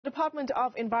The Department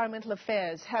of Environmental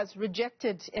Affairs has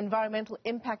rejected environmental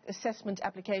impact assessment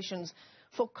applications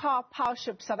for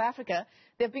Karpowership South Africa.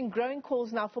 There have been growing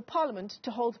calls now for Parliament to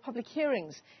hold public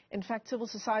hearings. In fact, civil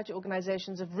society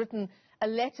organizations have written a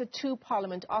letter to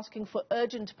Parliament asking for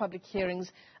urgent public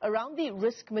hearings around the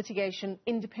risk mitigation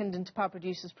independent power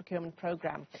producers procurement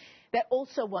program. They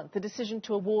also want the decision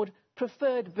to award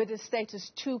preferred bidder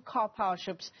status to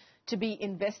Karpowerships to be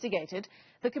investigated.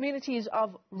 The communities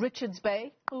of Richards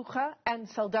Bay, Kruger and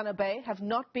Saldanha Bay have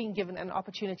not been given an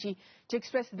opportunity to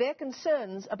express their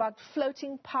concerns about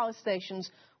floating power stations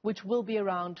which will be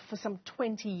around for some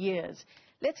 20 years.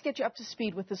 Let's get you up to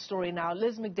speed with the story now.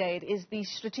 Liz McDaid is the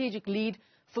strategic lead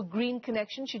for Green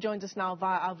Connection. She joins us now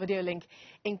via our video link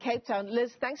in Cape Town.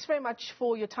 Liz, thanks very much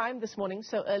for your time this morning,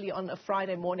 so early on a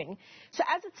Friday morning. So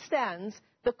as it stands,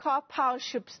 the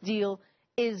Karpowerships deal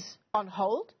is on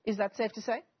hold. Is that safe to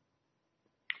say?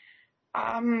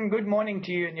 Good morning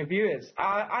to you and your viewers.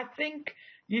 I think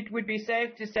it would be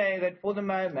safe to say that for the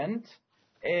moment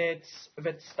it's a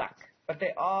bit stuck. But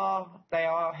they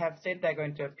have said they're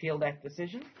going to appeal that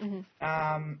decision.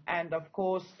 And of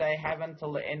course they have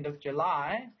until the end of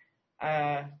July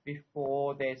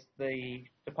before there's the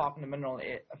Department of Mineral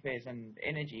Affairs and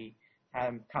Energy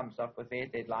comes up with their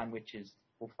deadline, which is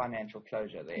for financial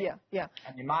closure there. Yeah.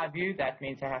 And in my view, that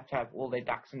means they have to have all their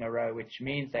ducks in a row, which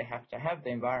means they have to have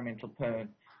the environmental permit.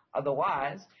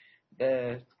 Otherwise,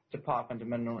 the Department of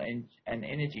Mineral and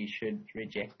Energy should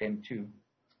reject them too.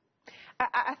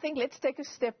 I think let's take a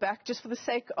step back just for the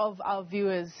sake of our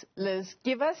viewers, Liz.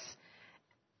 Give us,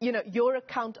 your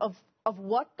account of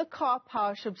what the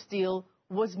Karpowerships deal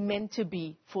was meant to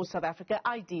be for South Africa,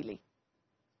 ideally.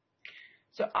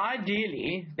 So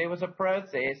ideally, there was a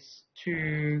process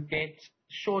to get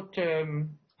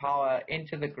short-term power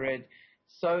into the grid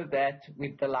so that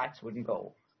the lights wouldn't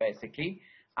go, basically,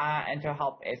 and to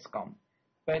help Eskom.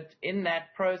 But in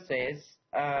that process,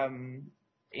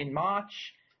 in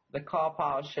March, the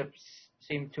Karpowerships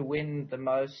seemed to win the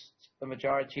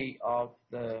majority of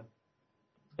the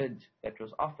bid that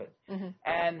was offered.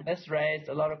 And this raised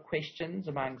a lot of questions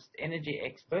amongst energy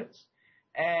experts.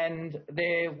 And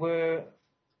there were,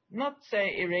 not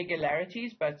say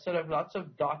irregularities, but sort of lots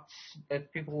of dots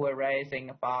that people were raising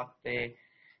about the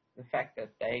fact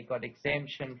that they got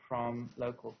exemption from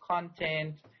local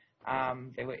content.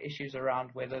 There were issues around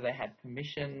whether they had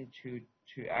permission to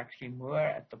actually moor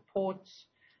at the ports.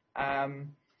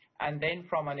 And then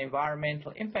from an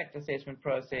environmental impact assessment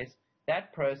process,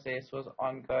 that process was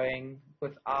ongoing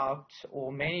without,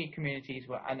 or many communities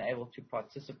were unable to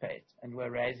participate and were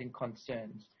raising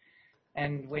concerns.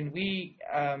 And when we,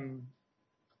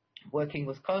 working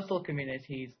with coastal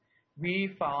communities,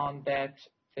 we found that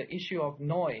the issue of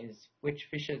noise, which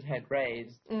fishers had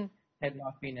raised, had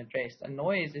not been addressed. And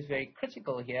noise is very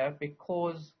critical here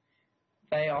because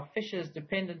they are fishers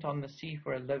dependent on the sea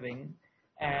for a living,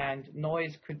 and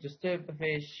noise could disturb the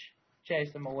fish,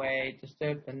 chase them away,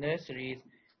 disturb the nurseries,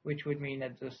 which would mean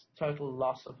a total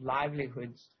loss of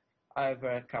livelihoods over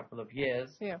a couple of years.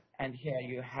 Yeah. And here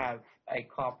you have a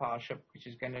Karpowership which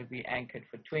is going to be anchored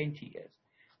for 20 years.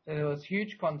 So there was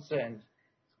huge concerns.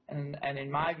 And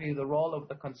in my view, the role of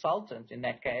the consultant in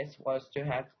that case was to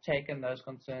have taken those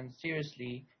concerns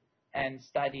seriously and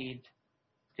studied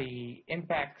the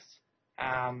impacts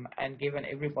and given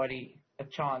everybody a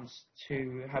chance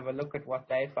to have a look at what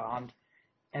they found,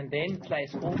 and then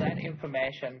place all that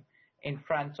information in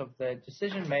front of the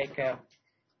decision maker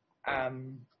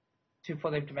for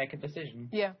them to make a decision.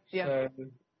 Yeah. So,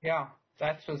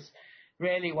 that was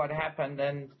really what happened,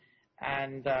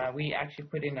 and we actually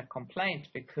put in a complaint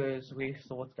because we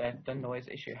thought that the noise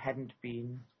issue hadn't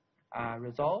been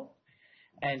resolved.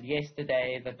 And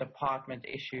yesterday the department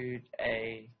issued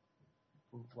a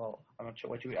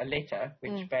letter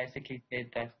which basically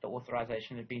said that the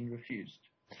authorization had been refused.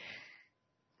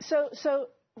 So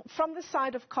from the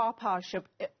side of Karpowership,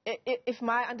 if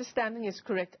my understanding is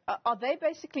correct, are they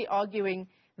basically arguing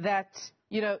that,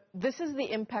 this is the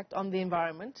impact on the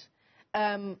environment,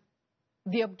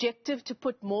 the objective to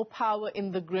put more power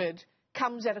in the grid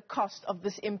comes at a cost of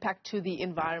this impact to the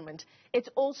environment. It's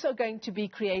also going to be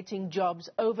creating jobs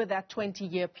over that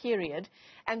 20-year period,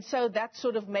 and so that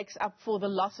sort of makes up for the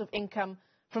loss of income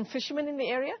from fishermen in the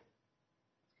area?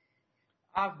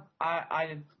 I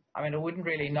wouldn't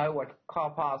really know what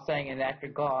Karpower is saying in that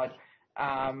regard.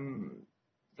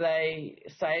 They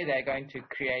say they're going to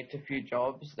create a few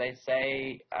jobs. They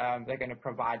say they're going to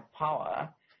provide power,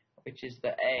 which is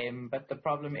the aim. But the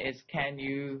problem is, can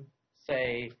you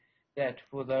say that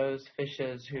for those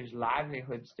fishers whose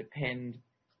livelihoods depend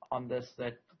on this,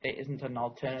 that there isn't an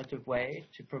alternative way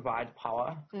to provide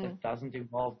power that doesn't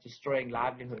involve destroying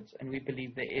livelihoods, and we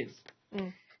believe there is.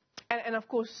 And of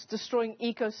course, destroying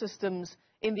ecosystems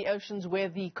in the oceans where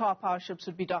the Karpowerships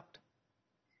would be docked.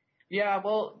 Yeah,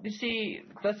 well, you see,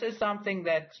 this is something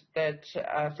that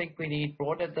I think we need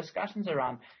broader discussions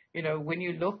around. You know, when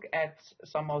you look at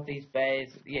some of these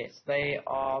bays, yes, they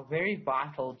are very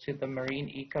vital to the marine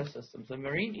ecosystems. The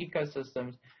marine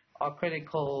ecosystems are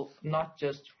critical not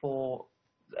just for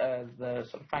the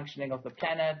sort of functioning of the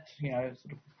planet, you know,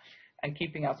 sort of, and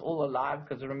keeping us all alive,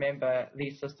 because remember,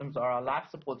 these systems are our life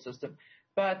support system,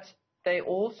 but they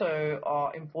also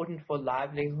are important for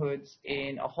livelihoods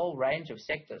in a whole range of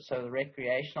sectors. So the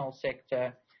recreational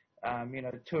sector, you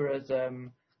know,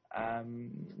 tourism,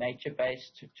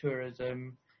 nature-based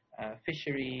tourism,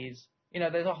 fisheries. You know,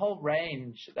 there's a whole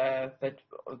range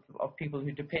of people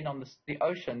who depend on the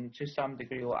ocean to some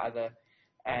degree or other.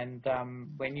 And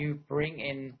when you bring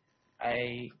in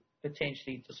a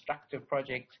potentially destructive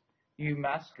project, you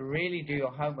must really do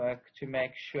your homework to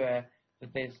make sure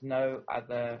that there's no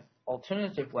other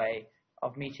alternative way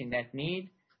of meeting that need,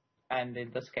 and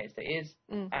in this case there is,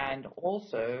 and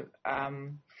also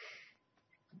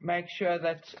make sure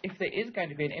that if there is going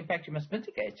to be an impact, you must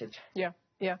mitigate it. Yeah,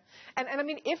 yeah. And I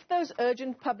mean, if those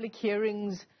urgent public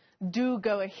hearings do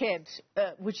go ahead,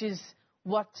 which is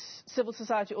what civil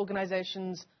society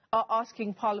organizations are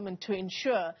asking Parliament to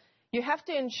ensure, you have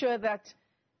to ensure that,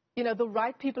 you know, the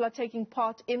right people are taking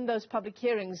part in those public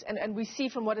hearings. And we see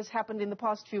from what has happened in the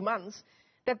past few months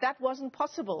that wasn't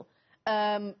possible.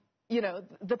 You know,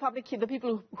 the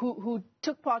people who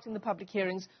took part in the public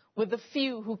hearings were the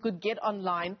few who could get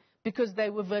online because they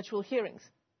were virtual hearings.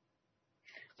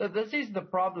 So this is the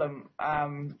problem.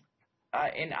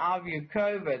 In our view,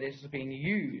 COVID is being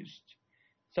used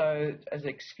as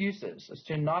excuses, as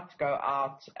to not go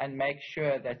out and make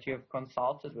sure that you've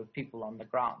consulted with people on the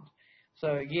ground.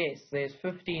 So yes, there's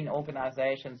 15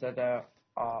 organizations that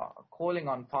are calling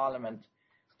on Parliament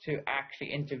to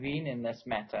actually intervene in this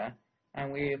matter,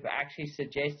 and we've actually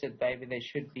suggested maybe there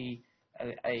should be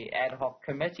a ad hoc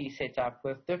committee set up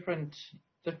with different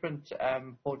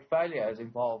portfolios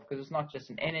involved, because it's not just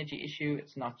an energy issue,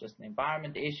 it's not just an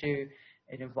environment issue,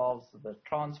 it involves the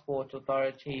transport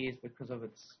authorities because of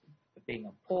its being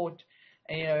a port,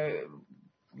 and you know,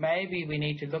 maybe we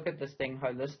need to look at this thing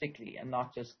holistically and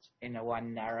not just in a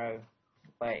one narrow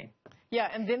way. Yeah,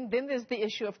 and then there's the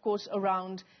issue, of course,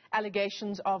 around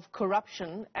allegations of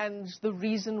corruption and the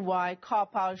reason why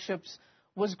Karpowerships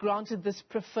was granted this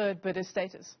preferred bidder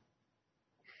status.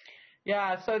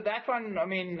 Yeah, so that one, I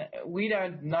mean, we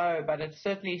don't know, but it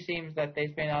certainly seems that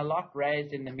there's been a lot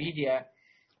raised in the media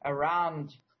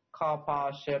around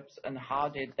Karpowerships and how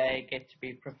did they get to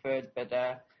be preferred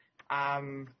bidder.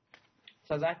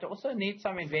 So that also needs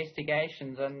some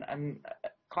investigations, and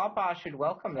Karpower should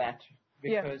welcome that,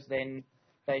 because then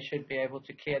they should be able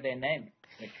to clear their name.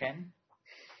 Okay.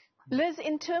 Liz,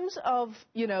 in terms of,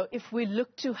 you know, if we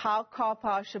look to how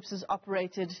Karpowerships is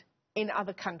operated in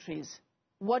other countries,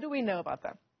 what do we know about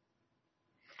that?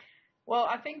 Well,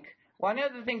 I think one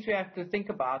of the things we have to think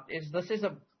about is this is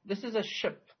a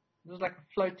ship. This is like a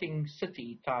floating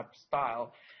city type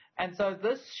style. And so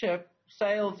this ship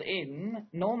sails in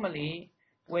normally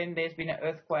when there's been an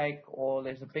earthquake or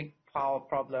there's a big power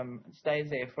problem, and stays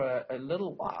there for a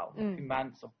little while, a few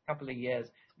months or a couple of years.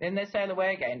 Then they sail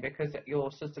away again because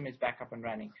your system is back up and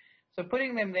running. So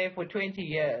putting them there for 20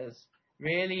 years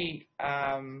really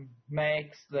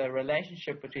makes the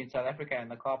relationship between South Africa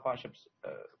and the Karpowerships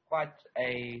quite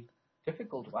a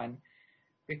difficult one,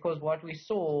 because what we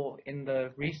saw in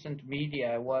the recent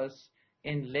media was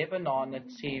in Lebanon, it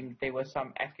seemed there were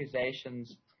some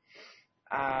accusations,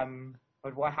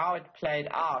 but how it played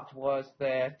out was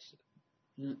that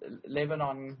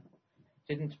Lebanon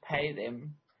didn't pay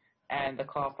them and the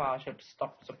Karpowerships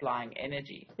stopped supplying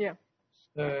energy. Yeah.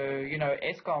 So, you know,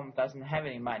 Eskom doesn't have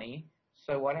any money.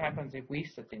 So what happens if we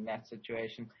sit in that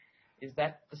situation? Is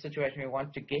that the situation we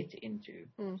want to get into?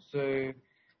 So,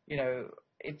 you know,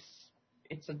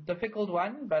 it's a difficult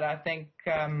one, but I think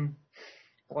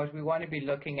what we want to be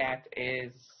looking at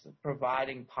is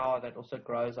providing power that also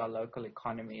grows our local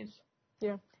economies.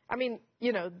 Yeah. I mean,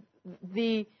 you know,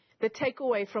 the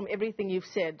takeaway from everything you've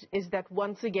said is that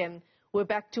once again, we're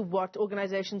back to what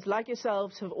organizations like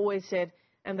yourselves have always said,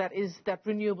 and that is that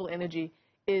renewable energy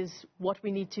is what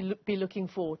we need to be looking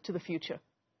for to the future.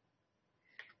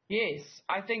 Yes,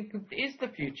 I think it is the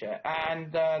future.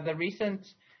 And the recent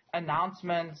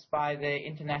announcements by the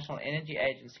International Energy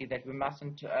Agency that we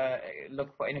mustn't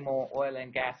look for any more oil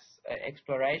and gas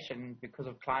exploration because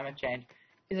of climate change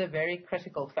is a very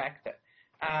critical factor.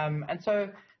 And so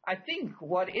I think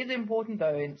what is important,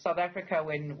 though, in South Africa,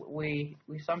 when we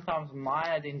sometimes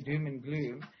mired in doom and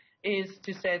gloom, is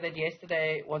to say that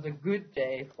yesterday was a good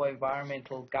day for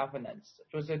environmental governance.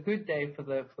 It was a good day for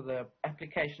the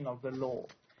application of the law,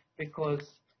 because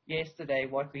yesterday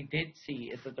what we did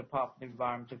see is the Department of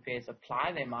Environment Affairs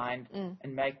apply their mind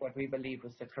and make what we believe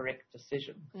was the correct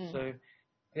decision. So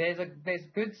there's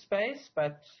good space,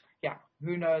 but yeah,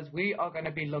 who knows? We are going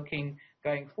to be looking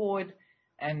going forward.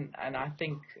 And I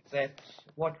think that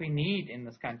what we need in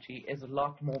this country is a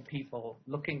lot more people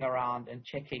looking around and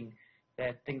checking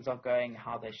that things are going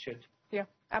how they should. Yeah,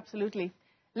 absolutely.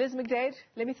 Liz McDaid,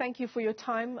 let me thank you for your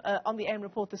time on the AM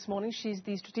report this morning. She's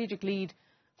the strategic lead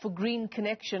for Green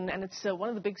Connection, and it's one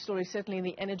of the big stories, certainly in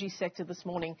the energy sector this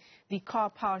morning, the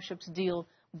Karpowerships deal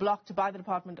blocked by the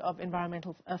Department of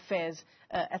Environmental Affairs,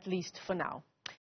 at least for now.